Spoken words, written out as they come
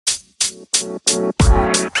Hey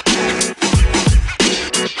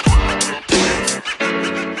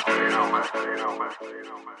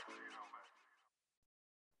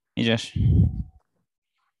Josh, Hey,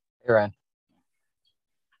 Ryan.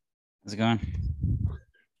 how's it going?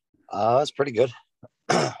 It's pretty good.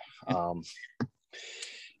 Good. Um,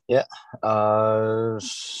 yeah.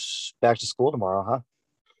 Back to school tomorrow,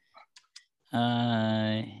 huh?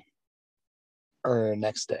 Uh, Or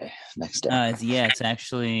next day. Next day. yeah, it's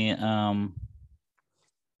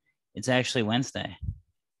actually Wednesday.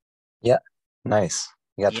 Yeah. Nice.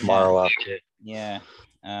 You got Yeah, tomorrow off too. yeah,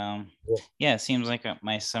 um, Cool. yeah. It seems like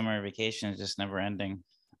my summer vacation is just never ending.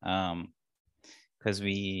 Um, because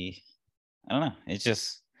I don't know. It's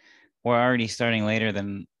just we're already starting later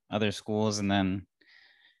than other schools, and then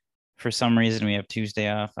for some reason we have Tuesday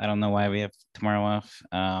off. I don't know why we have tomorrow off.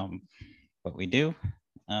 But we do.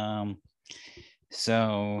 Um,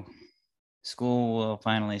 so school will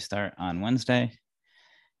finally start on Wednesday.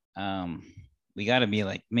 um, we got to be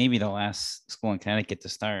like maybe the last school in Connecticut to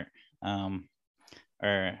start, um,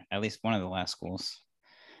 or at least one of the last schools.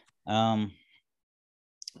 Um,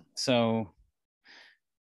 so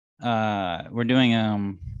we're doing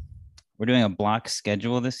a block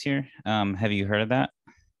schedule this year. Have you heard of that?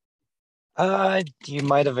 You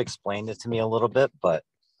might have explained it to me a little bit, but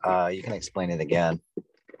you can explain it again.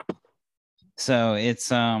 So it's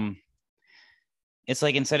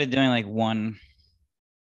like instead of doing like one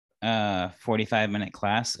 45-minute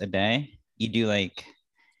class a day, you do like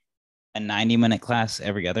a 90-minute class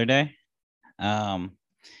every other day. Um,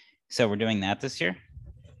 so we're doing that this year.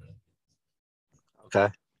 Okay.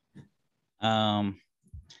 Um,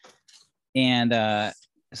 and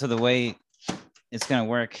so the way it's gonna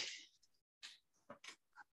work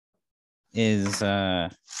is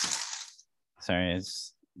sorry,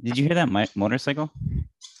 is did you hear that motorcycle?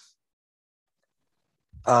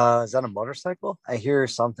 Is that a motorcycle? I hear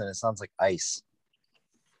something. It sounds like ice.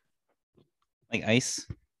 Like ice?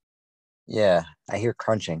 Yeah, I hear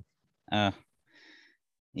crunching. Uh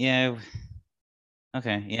yeah,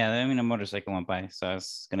 okay. Yeah, I mean a motorcycle went by, so I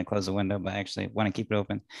was gonna close the window, but I actually want to keep it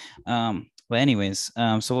open. But anyways,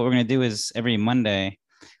 so what we're gonna do is every Monday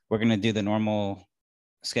we're gonna do the normal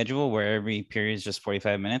schedule where every period is just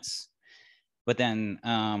 45 minutes. But then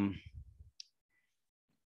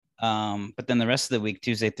but then the rest of the week,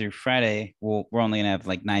 Tuesday through Friday, we're only gonna have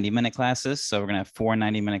like 90-minute classes. So we're gonna have four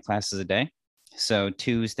 90-minute classes a day. So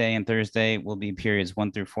Tuesday and Thursday will be periods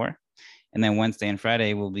 1 through 4. And then Wednesday and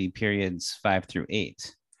Friday will be periods 5 through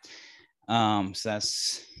 8. So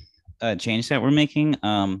that's a change that we're making.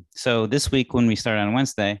 So this week when we start on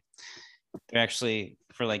Wednesday, they're actually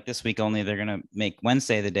for like this week only, they're gonna make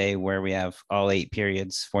Wednesday the day where we have all 8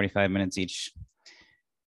 periods, 45 minutes each,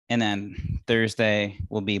 and then Thursday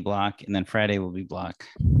will be block, and then Friday will be block.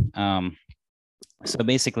 Um, so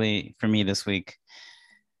basically, for me this week,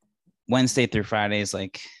 Wednesday through Friday is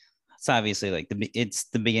like it's obviously like it's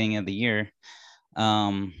the beginning of the year,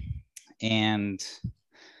 um, and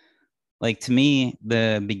like to me,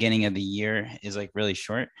 the beginning of the year is like really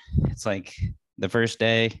short. It's like the first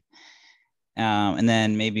day, and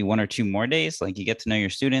then maybe one or two more days. Like you get to know your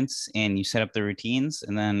students and you set up the routines,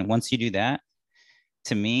 and then once you do that,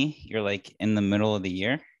 to me, you're like in the middle of the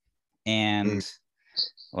year, Mm, and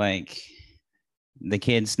like the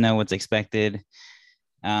kids know what's expected.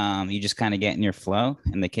 You just kind of get in your flow,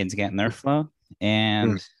 and the kids get in their flow, mm,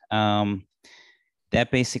 and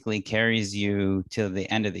that basically carries you to the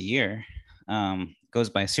end of the year. Goes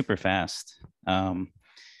by super fast.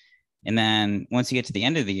 And then once you get to the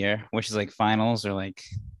end of the year, which is like finals or like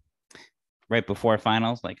right before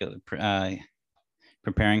finals, like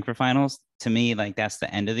preparing for finals, to me, like that's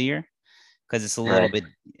the end of the year because right.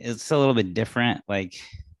 it's a little bit different. Like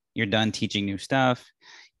you're done teaching new stuff,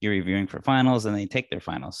 you're reviewing for finals, and they take their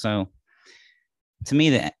finals. So to me,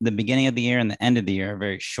 the beginning of the year and the end of the year are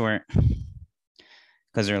very short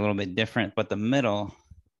because they're a little bit different. But the middle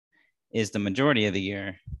is the majority of the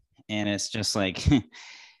year, and it's just like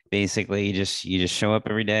basically you just show up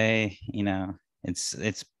every day.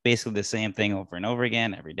 It's basically the same thing over and over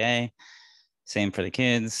again every day. Same for the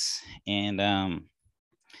kids, and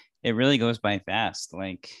it really goes by fast.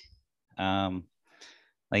 Um,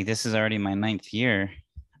 like this is already my ninth year.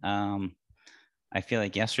 Um, I feel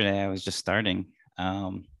like yesterday I was just starting.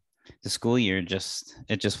 The school year just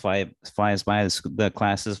flies by. The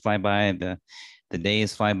classes fly by. The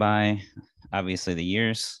days fly by. Obviously the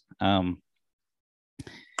years.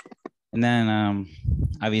 And then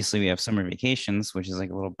obviously we have summer vacations, which is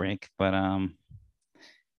like a little break. But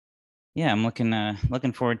yeah, I'm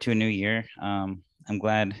looking forward to a new year. I'm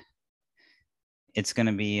glad it's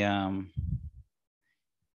gonna be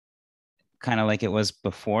kind of like it was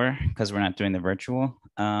before because we're not doing the virtual,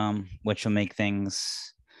 which will make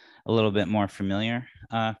things a little bit more familiar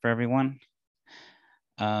for everyone.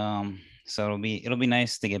 So it'll be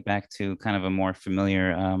nice to get back to kind of a more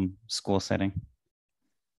familiar school setting.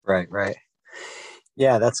 Right, right.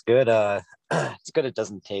 Yeah, that's good. It's good it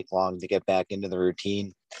doesn't take long to get back into the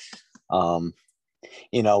routine. Um,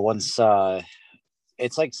 once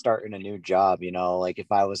it's like starting a new job, like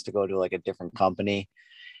if I was to go to like a different company,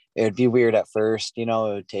 it would be weird at first, it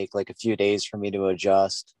would take like a few days for me to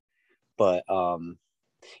adjust. But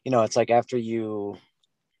it's like after you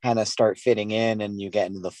kind of start fitting in and you get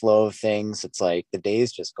into the flow of things, it's like the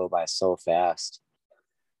days just go by so fast.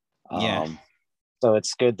 Yeah. Um, so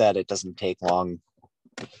it's good that it doesn't take long.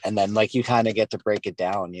 And then like you kind of get to break it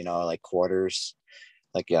down, like quarters,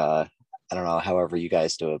 like I don't know, however you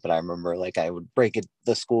guys do it, but I remember like I would break it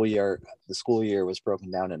the school year was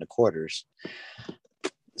broken down into quarters.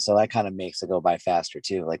 So that kind of makes it go by faster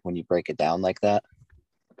too, like when you break it down like that.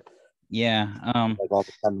 Yeah. Like all of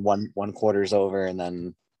a sudden one quarter's over and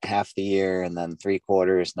then half the year and then 3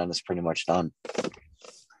 quarters and then it's pretty much done.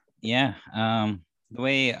 Yeah. The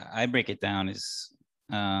way I break it down is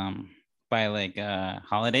by like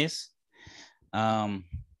holidays. Um,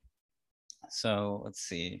 so let's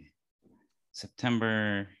see,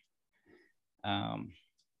 September. Um,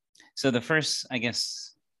 so the first, I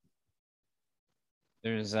guess,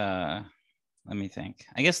 there's let me think.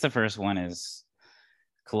 I guess the first one is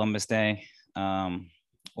Columbus Day,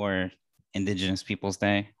 or Indigenous Peoples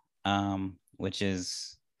Day, which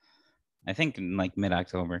is I think in like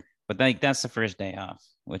mid-October. But like that's the first day off,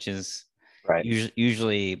 which is Right.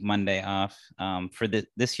 usually Monday off. For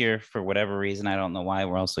this year, for whatever reason, I don't know why,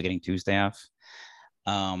 we're also getting Tuesday off.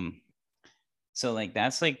 Um, so like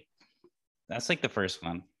that's like the first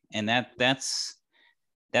one, and that's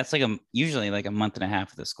like usually like a month and a half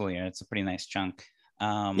of the school year. It's a pretty nice chunk.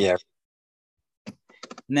 Yeah.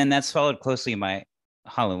 And then that's followed closely by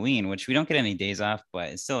Halloween, which we don't get any days off, but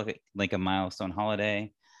it's still like a milestone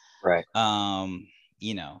holiday. Right.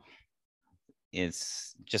 You know,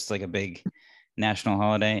 it's just like a big national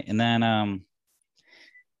holiday. And then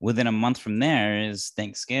within a month from there is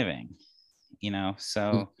Thanksgiving,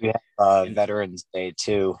 so We have Veterans Day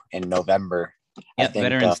too in November. I yeah, think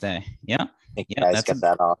Veterans Day. Yeah. you Yeah, guys get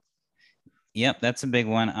that off. that's a big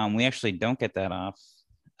one. We actually don't get that off.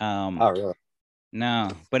 Oh, Um, really?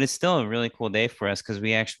 no, but it's still a really cool day for us because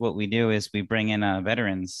we actually what we do is we bring in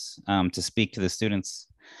veterans to speak to the students,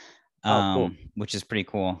 Oh, cool. which is pretty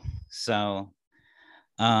cool. So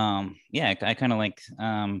yeah, I kind of like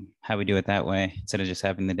how we do it that way instead of just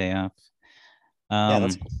having the day off. Yeah,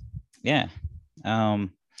 that's Um, cool. yeah.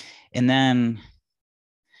 Um, and then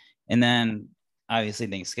and then obviously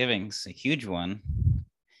Thanksgiving's a huge one,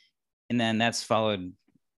 and then that's followed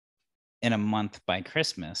in a month by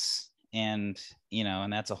Christmas, and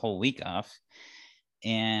that's a whole week off,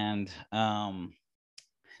 and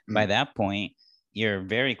by that point you're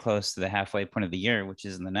very close to the halfway point of the year, which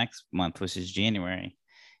is in the next month, which is January,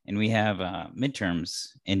 and we have midterms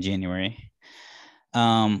in January,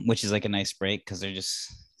 which is like a nice break because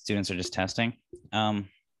students are just testing.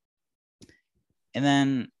 And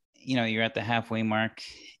then you're at the halfway mark,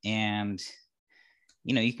 and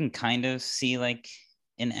you can kind of see like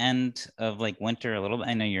an end of like winter a little bit.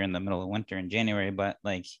 I know you're in the middle of winter in January, but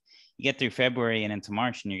like you get through February and into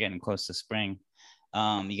March and you're getting close to spring.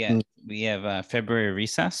 We have February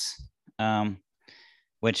recess,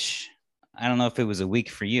 which I don't know if it was a week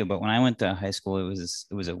for you, but when I went to high school, it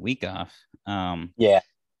was a week off. Yeah.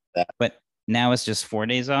 But now it's just 4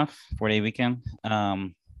 days off, 4-day weekend.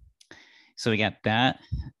 So we got that,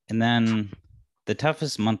 and then the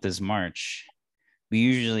toughest month is March. We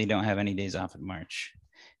usually don't have any days off in March,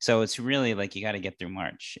 so it's really like you got to get through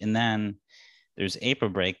March, and then there's April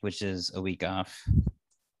break, which is a week off,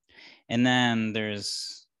 and then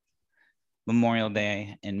there's Memorial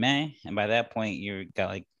Day in May, and by that point you got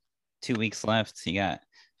like 2 weeks left. You got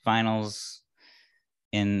finals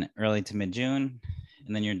in early to mid June,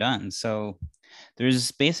 and then you're done. So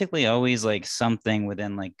there's basically always like something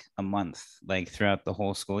within like a month, like throughout the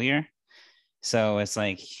whole school year. So it's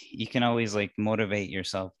like you can always like motivate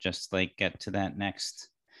yourself, just like get to that next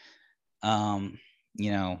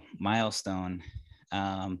milestone.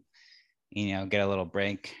 Get a little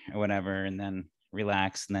break or whatever, and then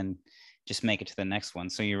relax, and then just make it to the next one.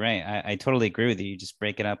 So you're right. I totally agree with you. You just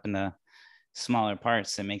break it up into smaller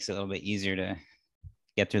parts. It makes it a little bit easier to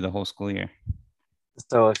get through the whole school year.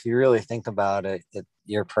 So if you really think about it,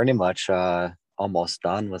 you're pretty much almost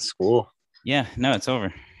done with school. Yeah, no, it's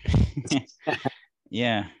over.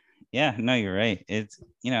 Yeah. Yeah, no, you're right. It's,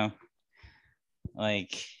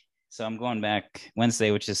 like So I'm going back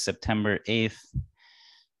Wednesday, which is September 8th.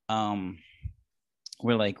 Um,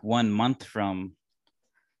 we're like 1 month from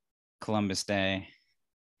Columbus Day.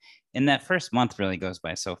 And that first month really goes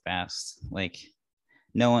by so fast. Like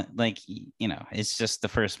no one, like, it's just the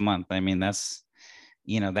first month. I mean, that's,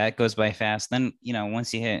 that goes by fast. Then,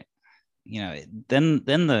 once you hit, then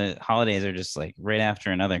the holidays are just like right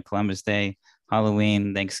after another: Columbus Day,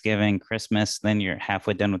 Halloween, Thanksgiving, Christmas. Then you're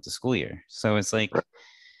halfway done with the school year. So it's like,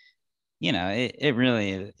 it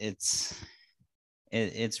really, it's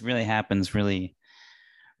really happens really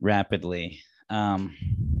rapidly,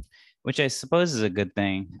 which I suppose is a good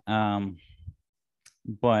thing. But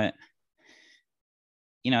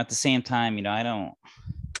at the same time, I don't.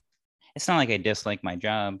 It's not like I dislike my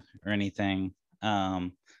job or anything.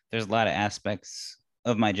 There's a lot of aspects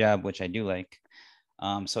of my job which I do like.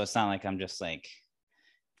 So it's not like I'm just like,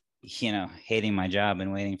 hating my job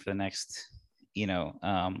and waiting for the next,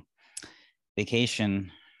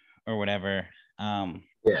 vacation or whatever.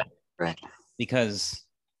 Yeah. Right. Because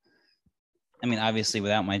I mean, obviously,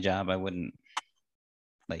 without my job, I wouldn't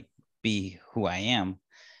like be who I am.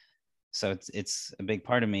 So it's a big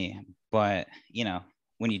part of me. But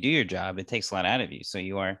when you do your job, it takes a lot out of you. So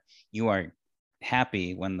you are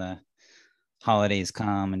happy when the holidays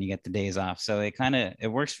come and you get the days off. So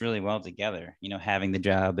it works really well together. Having the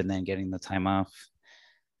job and then getting the time off.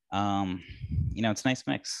 It's a nice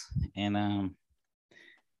mix. And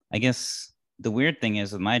I guess the weird thing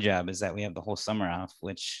is with my job is that we have the whole summer off,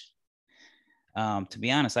 which to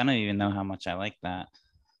be honest, I don't even know how much I like that.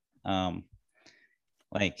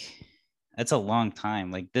 Like it's a long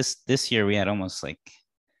time. Like this year we had almost like,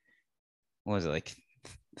 what was it, like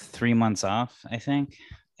 3 months off, I think.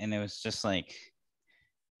 And it was just like,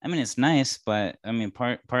 I mean, it's nice, but I mean,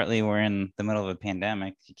 partly we're in the middle of a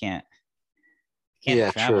pandemic. You can't Yeah,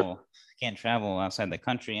 true. travel, can't travel outside the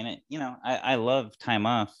country. And I love time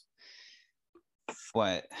off,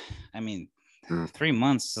 but I mean, Mm. 3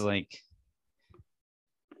 months is like,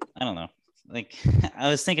 I don't know. Like I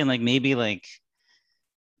was thinking like maybe like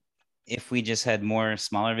if we just had more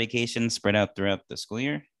smaller vacations spread out throughout the school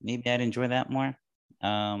year, maybe I'd enjoy that more.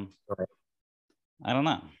 Right. I don't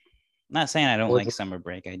know. Not saying I don't Well, like summer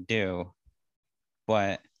break. I do,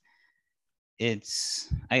 but I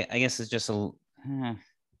guess it's just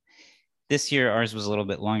this year ours was a little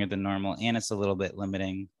bit longer than normal, and it's a little bit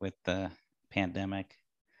limiting with the pandemic.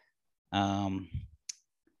 Um,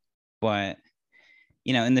 but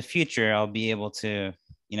in the future, I'll be able to,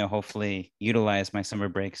 hopefully utilize my summer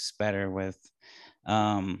breaks better with,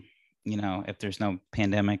 if there's no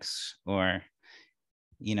pandemics or,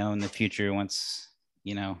 in the future, once,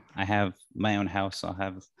 I have my own house,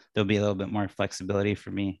 there'll be a little bit more flexibility for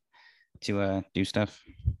me to do stuff.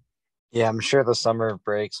 yeah, I'm sure the summer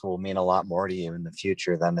breaks will mean a lot more to you in the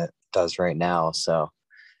future than it does right now. So,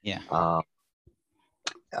 Yeah. um,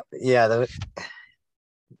 yeah,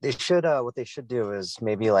 they should. What they should do is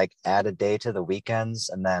maybe like add a day to the weekends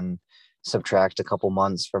and then subtract a couple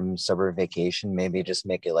months from summer vacation. Maybe just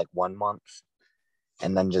make it like 1 month,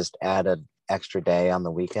 and then just add an extra day on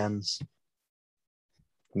the weekends.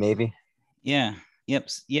 Maybe. Yeah. Yep.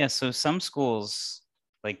 Yeah. So some schools,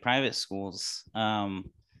 like private schools,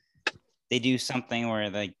 they do something where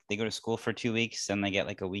they go to school for 2 weeks and they get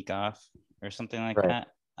like a week off or something like Right. that.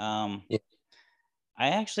 Yeah.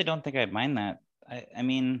 I actually don't think I'd mind that. I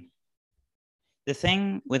mean, the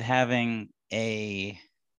thing with having the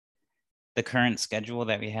current schedule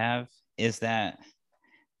that we have is that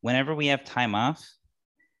whenever we have time off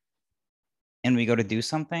and we go to do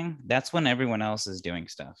something, that's when everyone else is doing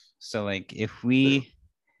stuff. So like if we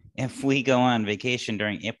go on vacation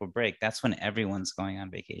during April break, that's when everyone's going on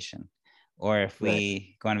vacation. Or if Right.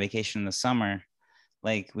 we go on vacation in the summer,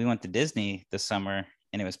 like we went to Disney this summer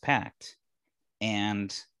and it was packed.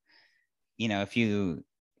 And if you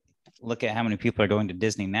look at how many people are going to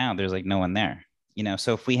Disney now, there's like no one there.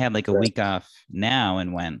 So if we had like a Right. week off now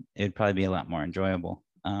and went, it'd probably be a lot more enjoyable.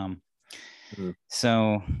 Mhm.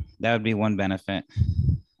 So that would be one benefit.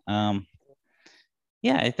 Um,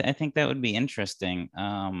 yeah, I think that would be interesting.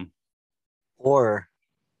 Or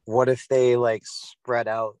what if they like spread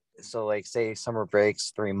out? So like say summer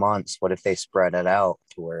breaks 3 months. What if they spread it out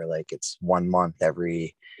to where like it's 1 month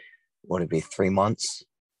every, would it be 3 months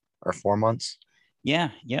or 4 months?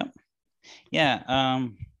 Yeah, yep, yeah,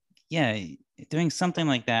 yeah. Doing something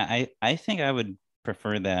like that, I think I would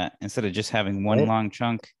prefer that instead of just having one Right. long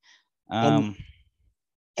chunk. And Um,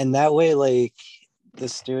 and that way like the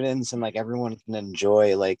students and like everyone can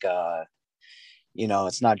enjoy like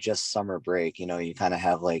it's not just summer break, you kind of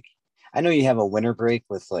have like, I know you have a winter break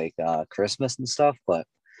with like Christmas and stuff, but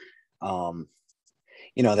um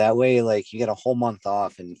that way, like you get a whole month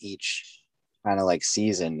off in each kind of like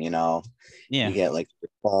season, Yeah. you get like your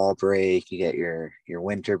fall break, you get your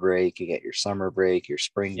winter break, you get your summer break, your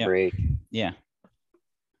spring Yep. break, Yeah.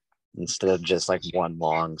 instead of just like one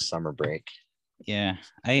long summer break. Yeah.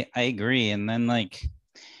 I agree. And then like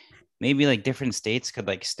maybe like different states could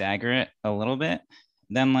like stagger it a little bit.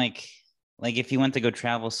 Then like if you went to go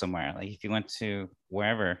travel somewhere, like if you went to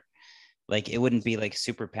wherever, like it wouldn't be like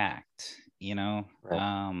super packed,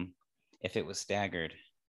 Right. if it was staggered.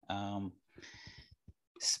 Um,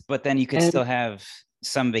 but then you could And still have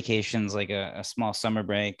some vacations like a small summer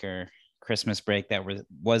break or Christmas break that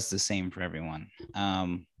was the same for everyone.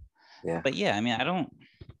 yeah. But yeah, I mean, I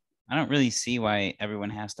don't really see why everyone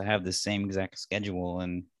has to have the same exact schedule.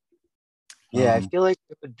 And Yeah, I um, feel like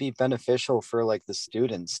it would be beneficial for like the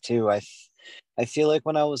students too. I feel like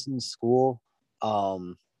when I was in school,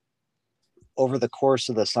 um, over the course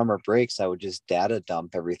of the summer breaks, I would just data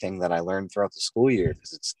dump everything that I learned throughout the school year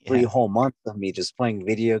because it's three yeah, whole months of me just playing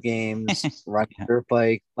video games, riding yeah, dirt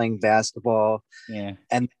bike, playing basketball. yeah,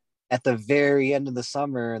 And at the very end of the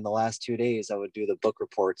summer, in the last 2 days, I would do the book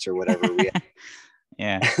reports or whatever we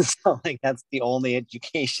yeah. had. So like that's the only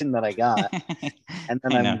education that I got. And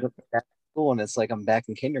then I know. I'm back to school and it's like I'm back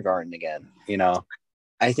in kindergarten again.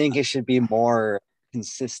 I think it should be more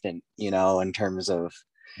consistent, in terms of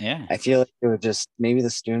Yeah, I feel like it would just maybe the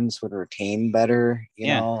students would retain better,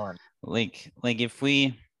 yeah. and Like if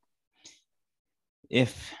we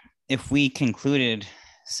concluded,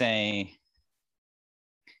 say,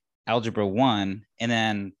 algebra 1, and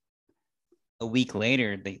then a week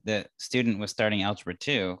later the student was starting algebra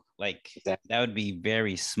 2, like that that would be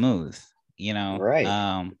very smooth, you know right.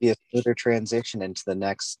 um It'd be a smoother transition into the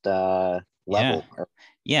next yeah, level.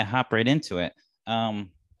 yeah, hop right into it.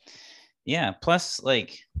 Yeah, plus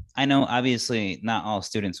like I know obviously not all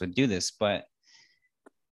students would do this, but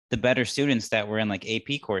the better students that were in like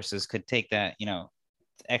AP courses could take that,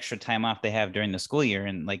 extra time off they have during the school year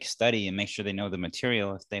and like study and make sure they know the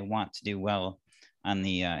material if they want to do well on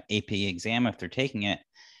the AP exam if they're taking it.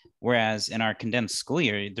 Whereas in our condensed school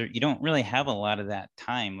year, you don't really have a lot of that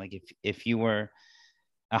time. Like if you were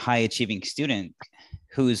a high achieving student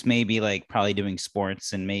who's maybe like probably doing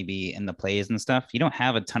sports and maybe in the plays and stuff, you don't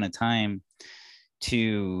have a ton of time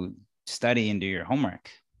to study and do your homework.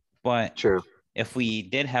 But True. if we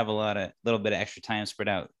did have little bit of extra time spread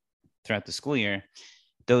out throughout the school year,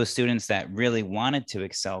 those students that really wanted to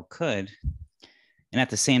excel could. And at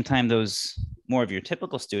the same time, those more of your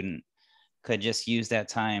typical student could just use that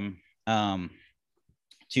time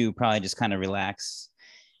to probably just kind of relax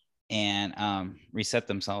and reset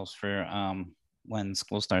themselves for when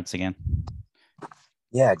school starts again.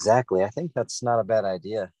 Yeah, exactly. I think that's not a bad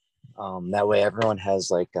idea. That way everyone has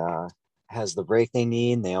the break they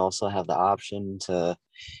need, and they also have the option to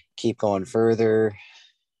keep going further.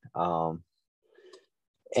 Um,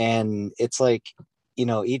 and it's like,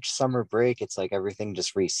 each summer break, it's like everything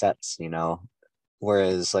just resets.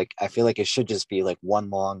 Whereas like I feel like it should just be like one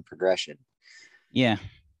long progression. Yeah,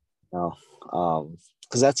 You know,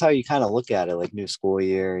 because that's how you kind of look at it, like new school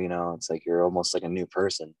year. It's like you're almost like a new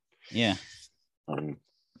person. yeah, And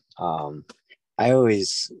um, I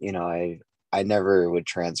always, I never would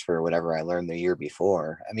transfer whatever I learned the year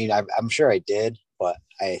before. I mean, I'm sure I did, but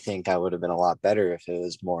I think I would have been a lot better if it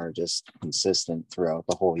was more just consistent throughout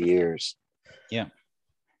the whole years. yeah,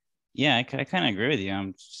 yeah. I kind of agree with you.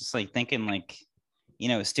 I'm just like thinking like,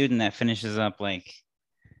 a student that finishes up like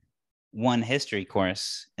one history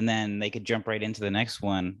course and then they could jump right into the next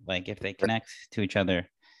one, like if they connect to each other.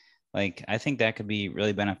 Like I think that could be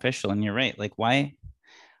really beneficial. And you're right. Like why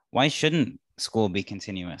shouldn't school be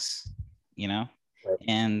continuous? You know? Right.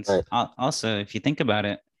 And Right. also, if you think about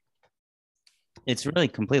it, it's really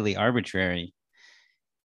completely arbitrary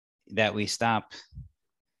that we stop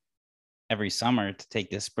every summer to take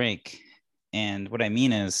this break. And what I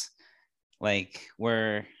mean is, like,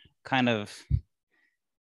 we're kind of,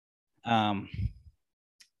 let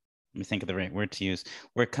me think of the right word to use.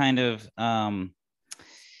 We're kind of,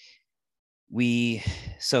 we,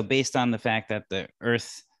 so based on the fact that the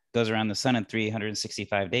Earth goes around the sun in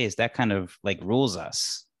 365 days, that kind of like rules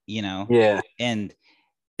us, Yeah. and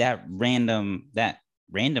that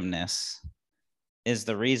randomness is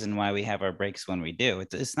the reason why we have our breaks when we do.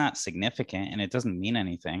 It's not significant and it doesn't mean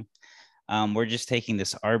anything. We're just taking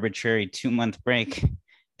this arbitrary 2 month break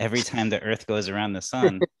every time the Earth goes around the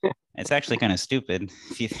sun. It's actually kind of stupid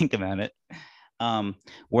if you think about it.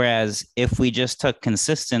 Whereas if we just took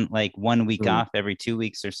consistent, like 1 week Hmm. off every 2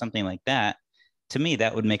 weeks or something like that, to me,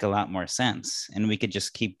 that would make a lot more sense. And we could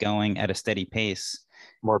just keep going at a steady pace,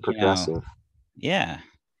 More you know. progressive. Yeah.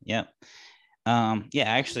 Yep. Yeah,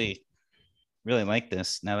 I actually really like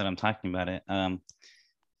this now that I'm talking about it.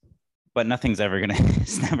 But nothing's ever gonna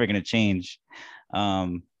it's never gonna change.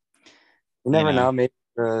 Um, You you never know. know. Maybe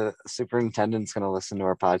the superintendent's going to listen to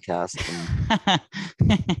our podcast and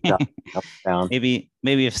jot up down. maybe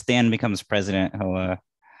if Stan becomes president, he'll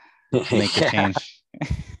make the Yeah. change.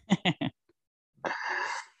 I'm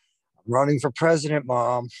running for president,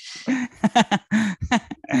 Mom.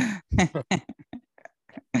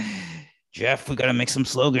 Jeff, we gotta make some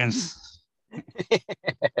slogans.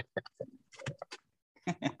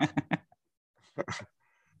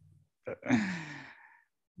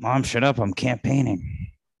 Mom, shut up! I'm campaigning.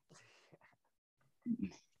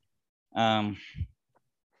 Um.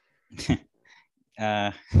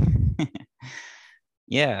 uh.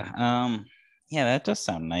 Yeah. Yeah, that does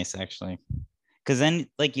sound nice, actually. Because then,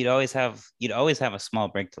 like, you'd always have a small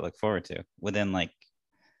break to look forward to within, like,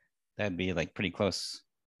 that'd be like pretty close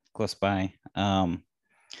by.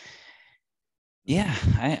 Yeah,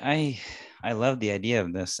 I love the idea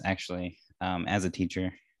of this, actually, as a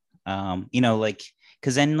teacher. Like,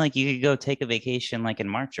 because then, like, you could go take a vacation like in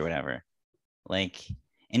March or whatever, like,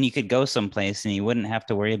 and you could go someplace and you wouldn't have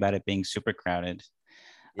to worry about it being super crowded.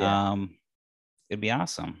 Yeah. um it'd be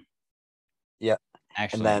awesome, Yeah. And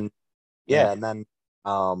actually. then, Yeah. yeah. And then,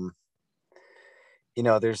 um,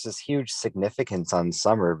 there's this huge significance on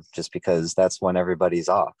summer just because that's when everybody's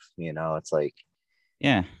off. It's like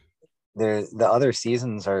Yeah. the other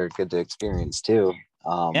seasons are good to experience too.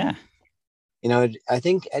 Yeah. I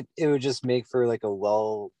think it would just make for like a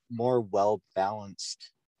more well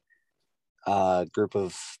balanced group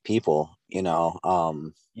of people.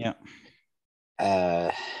 Yeah.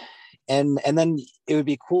 Uh, and then it would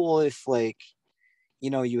be cool if, like,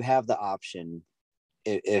 you have the option,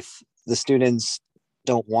 if the students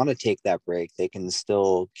don't want to take that break, they can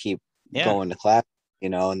still keep Yeah. going to class.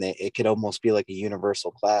 And it could almost be like a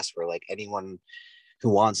universal class where, like, anyone who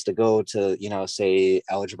wants to go to, say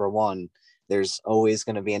algebra 1, there's always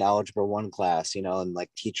going to be an algebra 1 class, and like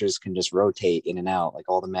teachers can just rotate in and out, like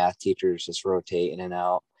all the math teachers just rotate in and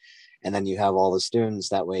out, and then you have all the students.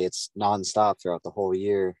 That way it's nonstop throughout the whole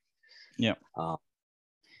year. Yeah. uh,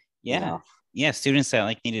 you Yeah. know Yeah, students that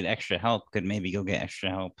like needed extra help could maybe go get extra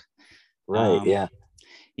help. right. um Yeah.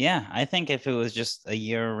 yeah, I think if it was just a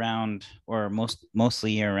year round or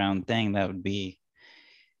mostly year round thing, that would be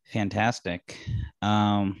fantastic.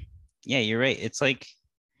 Yeah, you're right. It's like,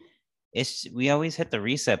 we always hit the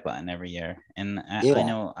reset button every year, and I Yeah.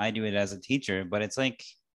 know I do it as a teacher, but it's like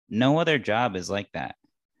no other job is like that.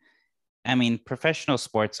 I mean, professional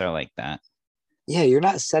sports are like that. Yeah, you're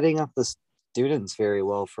not setting up the students very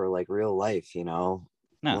well for like real life, No,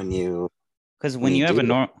 when you because when when you you have do a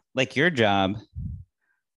that. like your job,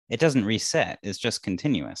 it doesn't reset. It's just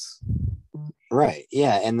continuous. Right.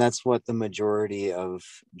 Yeah, and that's what the majority of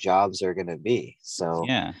jobs are going to be. So,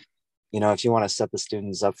 Yeah. if you want to set the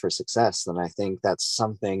students up for success, then I think that's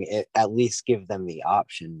something, at least give them the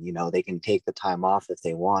option. They can take the time off if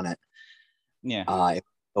they want it, Yeah. if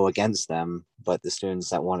go against them, but the students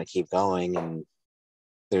that want to keep going, and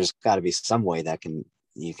there's got to be some way that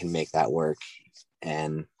you can make that work.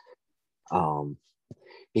 And um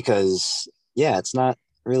because, yeah, it's not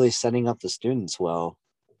really setting up the students well.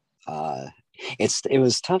 uh it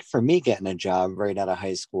was tough for me getting a job right out of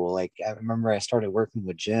high school. Like, I remember I started working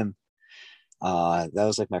with Jim. That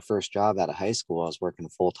was like my first job out of high school. I was working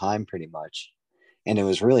full time pretty much, and it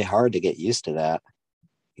was really hard to get used to that.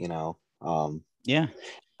 you know Yeah.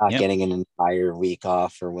 Not Yep. getting an entire week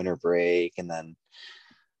off for winter break, and then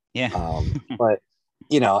Yeah. but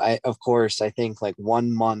I, of course, I think like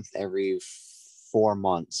 1 month every 4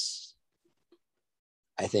 months,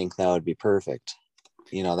 I think that would be perfect.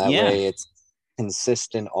 That Yeah. way it's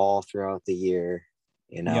consistent all throughout the year.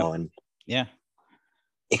 Yep. And Yeah.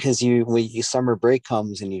 because when you summer break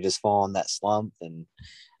comes and you just fall in that slump, and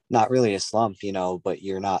not really a slump, but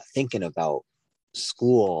you're not thinking about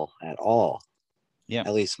school at all. Yep.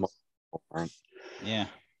 At least most people aren't. Yeah.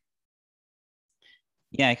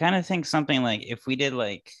 Yeah. I kind of think something like if we did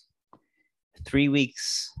like 3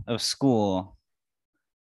 weeks of school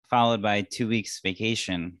followed by 2 weeks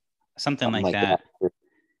vacation, something Something like like that. that.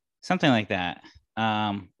 Something like that.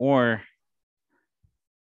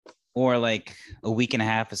 Or like a week and a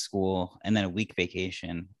half of school and then a week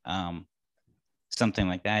vacation. Something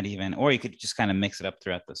like that even. Or you could just kind of mix it up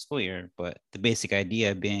throughout the school year. But the basic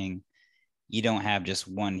idea being you don't have just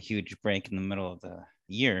one huge break in the middle of the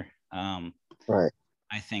year. Right.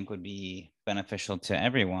 I think would be beneficial to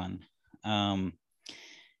everyone. And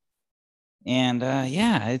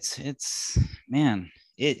yeah, it's man,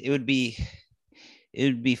 it would be it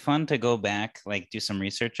would be fun to go back, like do some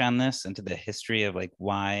research on this into the history of like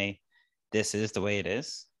why this is the way it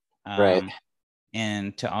is. Right.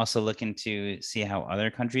 And to also look into see how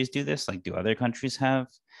other countries do this. Like, do other countries have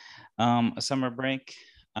a summer break?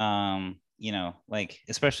 Like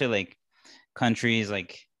especially like countries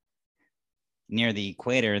like near the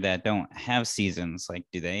equator that don't have seasons. Like,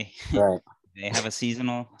 do they Right. they have a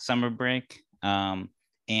seasonal summer break?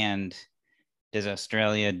 And does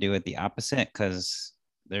Australia do it the opposite? Because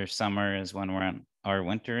their summer is when our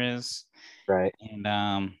winter is. Right. And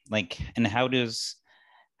and how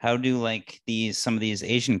do like these some of these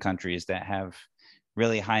Asian countries that have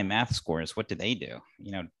really high math scores, what do they do?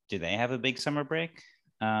 Do they have a big summer break?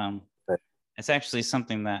 Um, Right. it's actually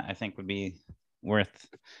something that I think would be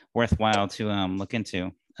worthwhile to look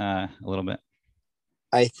into a little bit.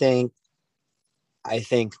 I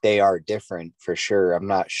think they are different for sure. I'm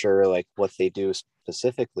not sure like what they do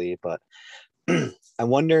specifically, but I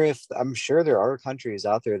wonder if I'm sure there are countries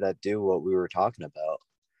out there that do what we were talking about.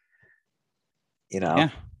 You know, Yeah.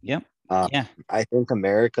 Yep. um, Yeah. I think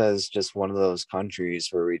America is just one of those countries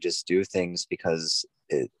where we just do things because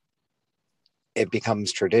it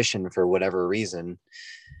becomes tradition for whatever reason,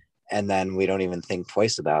 and then we don't even think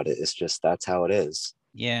twice about it. It's just that's how it is.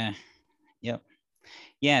 Yeah. Yep.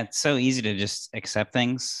 Yeah. It's so easy to just accept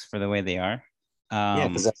things for the way they are. Yeah,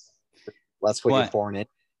 because Um, that's what you're what, born in.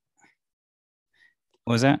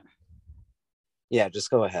 what was that? Yeah, just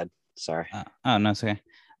go ahead. Sorry. Oh no, it's okay.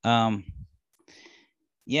 Um,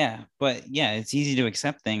 yeah, but yeah, it's easy to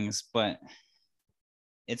accept things, but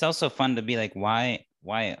it's also fun to be like, why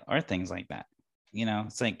are things like that?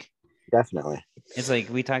 Definitely. It's like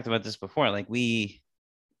we talked about this before. Like we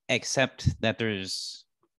accept that there's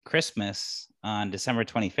Christmas on December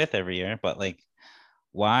 25th every year, but like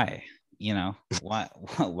why? Why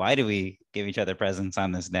why do we give each other presents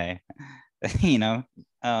on this day? you know?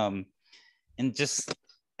 Um, and just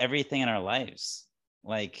everything in our lives.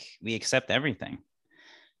 Like we accept everything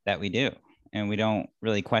that we do and we don't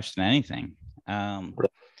really question anything. Um,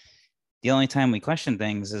 the only time we question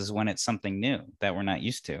things is when it's something new that we're not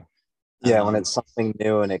used to. Yeah, when Um, it's something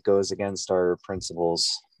new and it goes against our principles.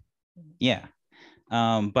 yeah.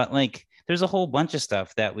 But like there's a whole bunch of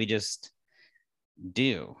stuff that we just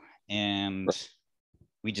do and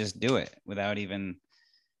we just do it without even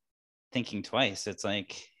thinking twice. It's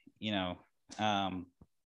like, you know, um,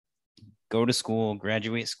 go to school,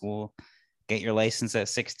 graduate school, get your license at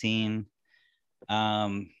 16,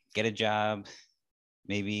 get a job,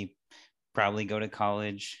 maybe probably go to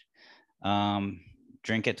college, um,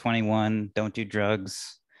 drink at 21, don't do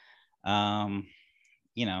drugs, um,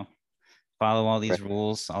 you know, follow all Right. these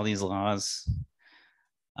rules, all these laws.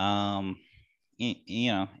 Um,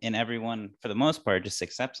 and everyone, for the most part, just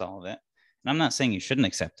accepts all of it. And I'm not saying you shouldn't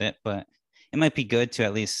accept it, but it might be good to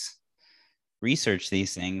at least research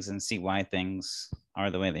these things and see why things are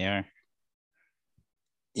the way they are.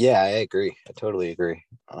 Yeah, I agree. I totally agree.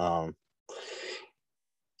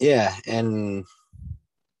 Yeah, and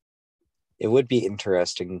it would be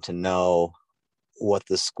interesting to know what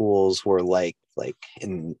the schools were like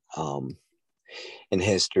in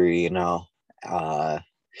history, uh,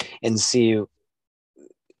 and see,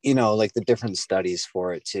 like the different studies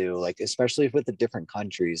for it too, like especially with the different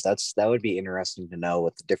countries. That would be interesting to know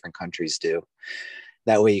what the different countries do.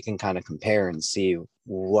 That way you can kind of compare and see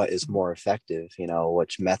what is more effective,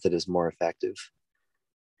 which method is more effective.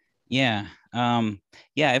 Yeah.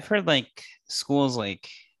 Yeah, I've heard like schools like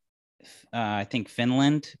I think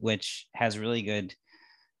Finland, which has really good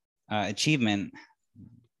achievement.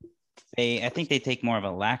 I think they take more of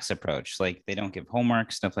a lax approach. Like they don't give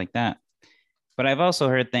homework, stuff like that. But I've also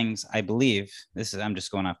heard things, I believe, I'm just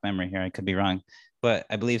going off memory here, I could be wrong, but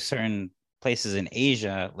I believe certain places in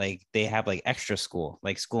Asia, like they have like extra school,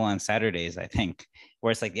 like school on Saturdays, I think, where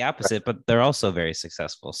it's like the opposite, but they're also very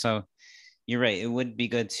successful. So you're right. It would be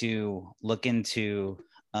good to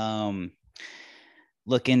um,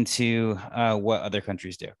 what other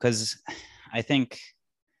countries do. Because I think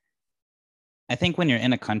I think when you're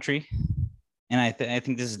in a country, and I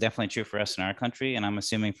think this is definitely true for us in our country, and I'm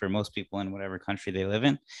assuming for most people in whatever country they live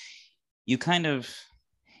in, you kind of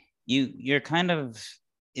you're kind of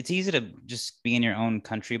it's easy to just be in your own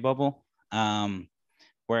country bubble,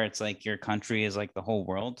 where it's like your country is like the whole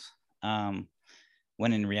world,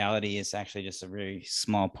 when in reality it's actually just a very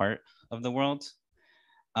small part of the world.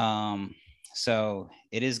 Um, so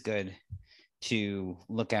it is good to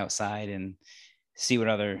look outside and see what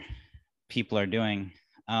other people are doing.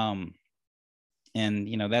 Um, and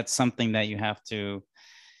that's something that you have to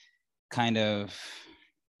kind of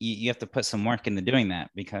you have to put some work into doing that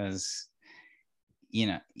because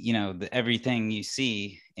everything you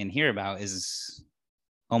see and hear about is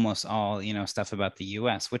almost all, stuff about the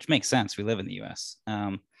US, which makes sense. We live in the US.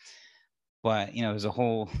 But there's a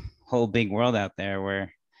whole big world out there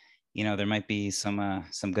where, there might be some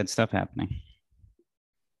good stuff happening.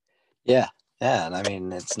 Yeah. Yeah. And I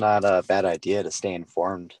mean, it's not a bad idea to stay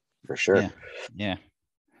informed for sure. Yeah. Yeah.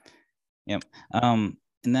 Yep. And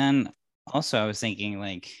then also I was thinking,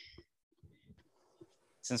 like,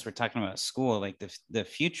 since we're talking about school, like the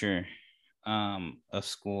future of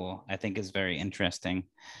school, I think is very interesting.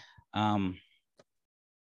 Um,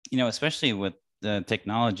 especially with the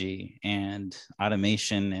technology and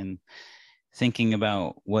automation and thinking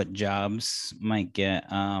about what jobs might get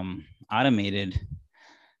automated.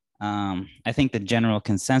 I think the general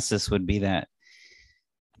consensus would be that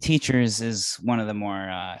teachers is one of the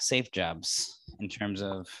more safe jobs in terms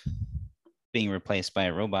of being replaced by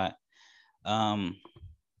a robot. Um,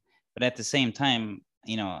 but at the same time,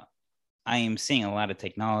 I am seeing a lot of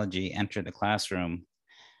technology enter the classroom.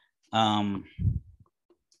 Um,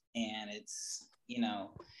 and it's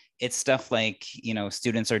stuff like,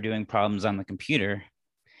 students are doing problems on the computer.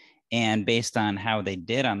 And based on how they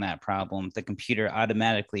did on that problem, the computer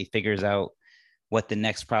automatically figures out what the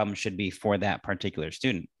next problem should be for that particular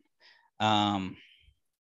student. Um,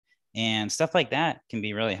 and stuff like that can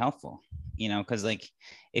be really helpful, because like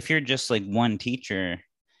if you're just like one teacher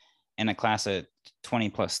in a class of 20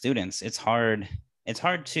 plus students, it's hard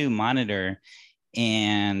to monitor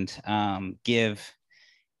and give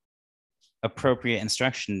appropriate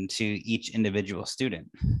instruction to each individual student.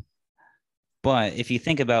 But if you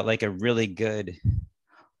think about like a really good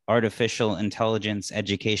artificial intelligence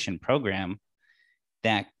education program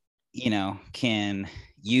that can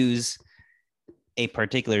use a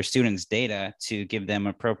particular student's data to give them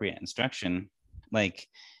appropriate instruction, like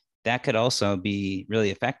that could also be really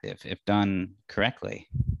effective if done correctly.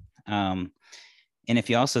 And if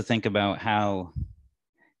you also think about how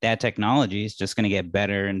that technology is just going to get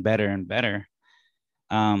better and better and better,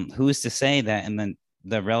 who's to say that in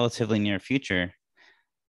the relatively near future,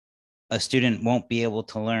 a student won't be able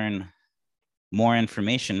to learn more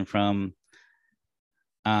information from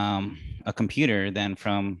a computer than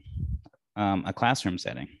from a classroom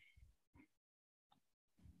setting?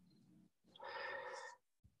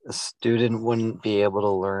 A student wouldn't be able to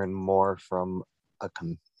learn more from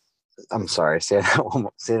I'm sorry, say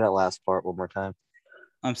that last part one more time.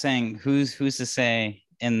 I'm saying who's to say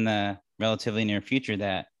in the relatively near future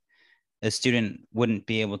that a student wouldn't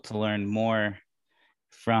be able to learn more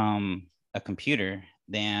from a computer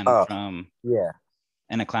than Oh, from yeah.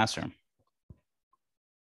 in a classroom?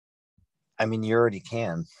 I mean, you already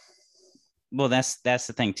can. Well, that's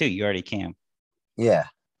the thing too. You already can. Yeah.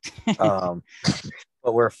 Um,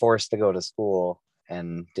 but we're forced to go to school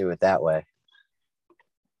and do it that way.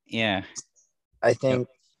 Yeah. I Yep. think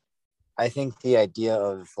I think the idea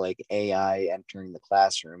of like AI entering the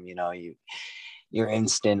classroom, your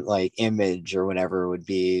instant like image or whatever would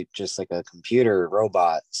be just like a computer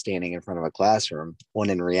robot standing in front of a classroom, when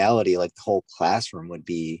in reality, like the whole classroom would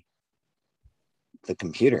be the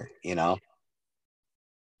computer.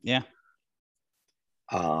 Yeah.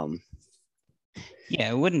 Um,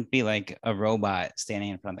 Yeah. It wouldn't be like a robot standing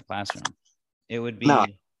in front of the classroom. It would no,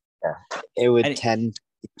 be. yeah. It would I, tend to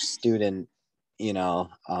each student,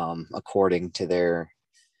 according to their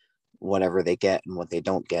whatever they get and what they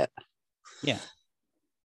don't get. yeah.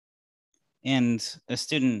 And a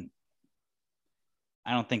student,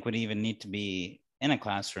 I don't think would even need to be in a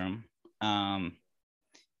classroom. Yeah.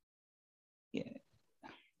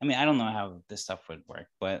 I mean, I don't know how this stuff would work,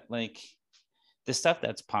 but like the stuff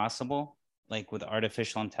that's possible, like with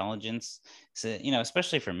artificial intelligence, so,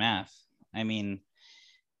 especially for math. I mean,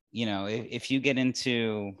 if you get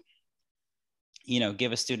into,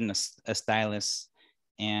 give a student a stylus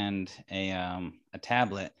and a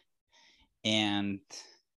tablet, and,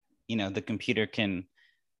 the computer can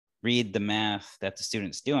read the math that the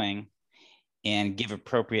student's doing and give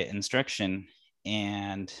appropriate instruction.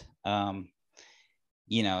 And,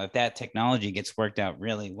 if that technology gets worked out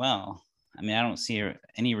really well, I mean, I don't see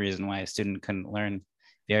any reason why a student couldn't learn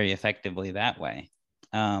very effectively that way.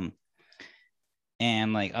 Um,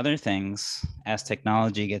 and like other things, as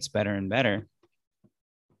technology gets better and better,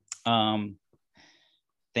 um,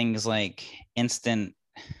 things like instant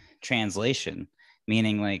translation,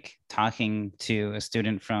 meaning like talking to a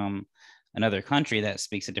student from another country that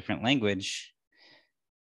speaks a different language,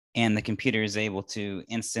 and the computer is able to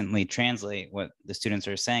instantly translate what the students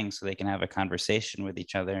are saying so they can have a conversation with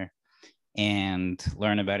each other and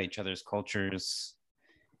learn about each other's cultures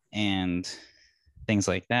and things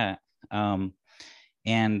like that.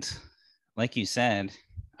 And like you said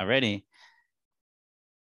already,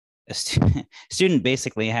 a student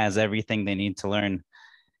basically has everything they need to learn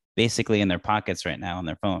basically in their pockets right now on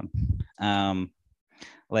their phone.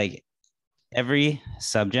 Like every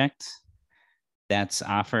subject that's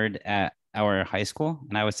offered at our high school,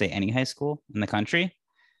 and I would say any high school in the country,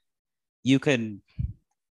 you could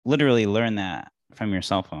literally learn that from your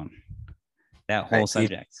cell phone, that whole Right.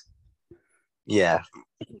 subject. Yeah.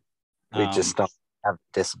 We just Um, don't have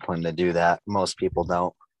discipline to do that. Most people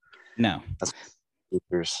don't. no, That's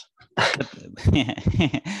teachers.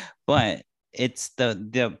 but it's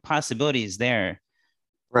the possibilities there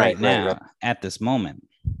right Right, right, right, now at this moment.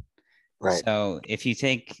 right. So if you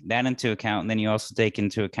take that into account, then you also take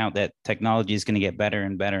into account that technology is going to get better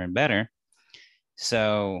and better and better.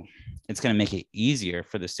 So it's going to make it easier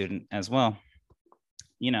for the student as well.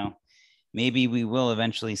 You know, maybe we will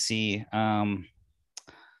eventually see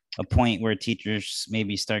a point where teachers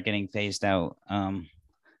maybe start getting phased out of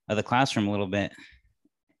the classroom a little bit,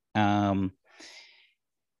 um,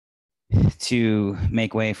 to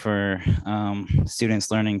make way for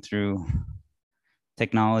students learning through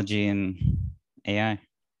technology and AI.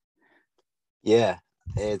 Yeah.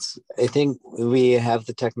 I think we have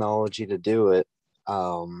the technology to do it.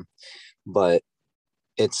 Um, but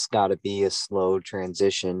it's got to be a slow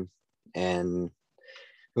transition, and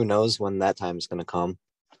who knows when that time is going to come.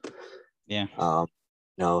 Yeah.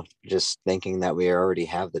 Just thinking that we already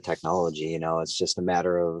have the technology, it's just a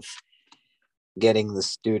matter of getting the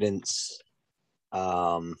students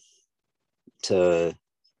to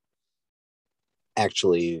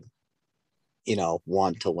actually,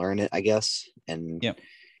 want to learn it, I guess, and Yep.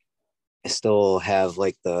 still have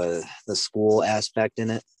like the school aspect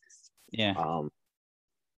in it. Yeah.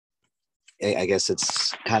 I guess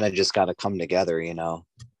it's kind of just got to come together,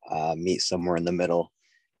 meet somewhere in the middle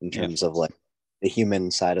in Yep. terms of like the human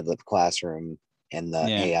side of the classroom and the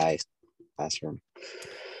Yeah. AI classroom.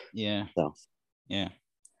 Yeah. So Yeah.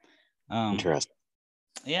 interesting.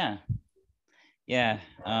 Yeah. Yeah.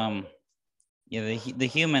 Yeah. The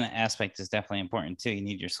human aspect is definitely important too. You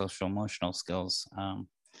need your social emotional skills.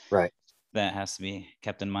 Right. That has to be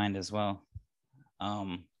kept in mind as well.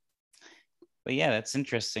 Um, but yeah, that's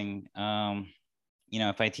interesting.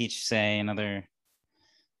 If I teach, say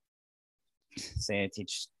I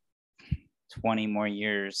teach 20 more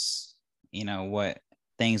years, what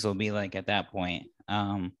things will be like at that point.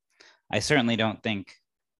 I certainly don't think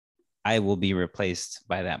I will be replaced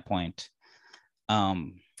by that point.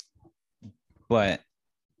 But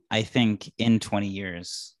I think in 20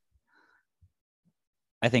 years,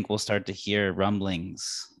 I think we'll start to hear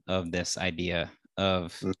rumblings of this idea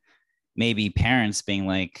of Mm. maybe parents being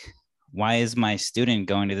like, why is my student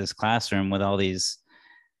going to this classroom with all these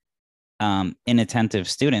inattentive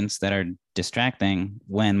students that are distracting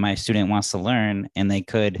when my student wants to learn and they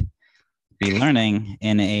could be learning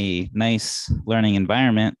in a nice learning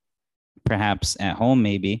environment, perhaps at home,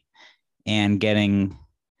 maybe, and getting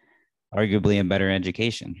arguably a better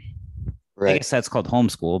education. I Right. guess that's called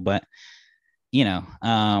homeschool, but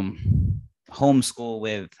homeschool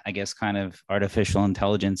with, I guess, kind of artificial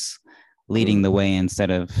intelligence leading the way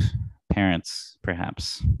instead of parents,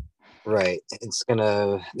 perhaps. Right. There's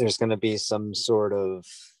gonna be some sort of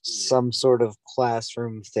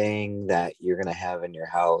classroom thing that you're gonna have in your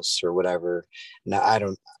house or whatever. Now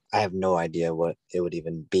I have no idea what it would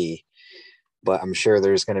even be, but I'm sure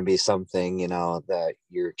there's gonna be something, that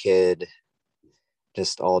your kid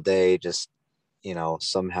just all day just,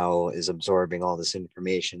 somehow is absorbing all this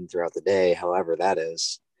information throughout the day, however that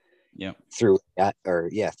is, Yep. through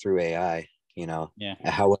through AI, Yeah.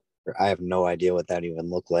 however, I have no idea what that even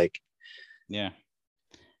looked like. Yeah.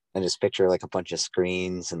 I just picture like a bunch of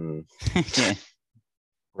screens and Yeah.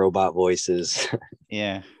 robot voices.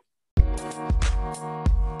 Yeah.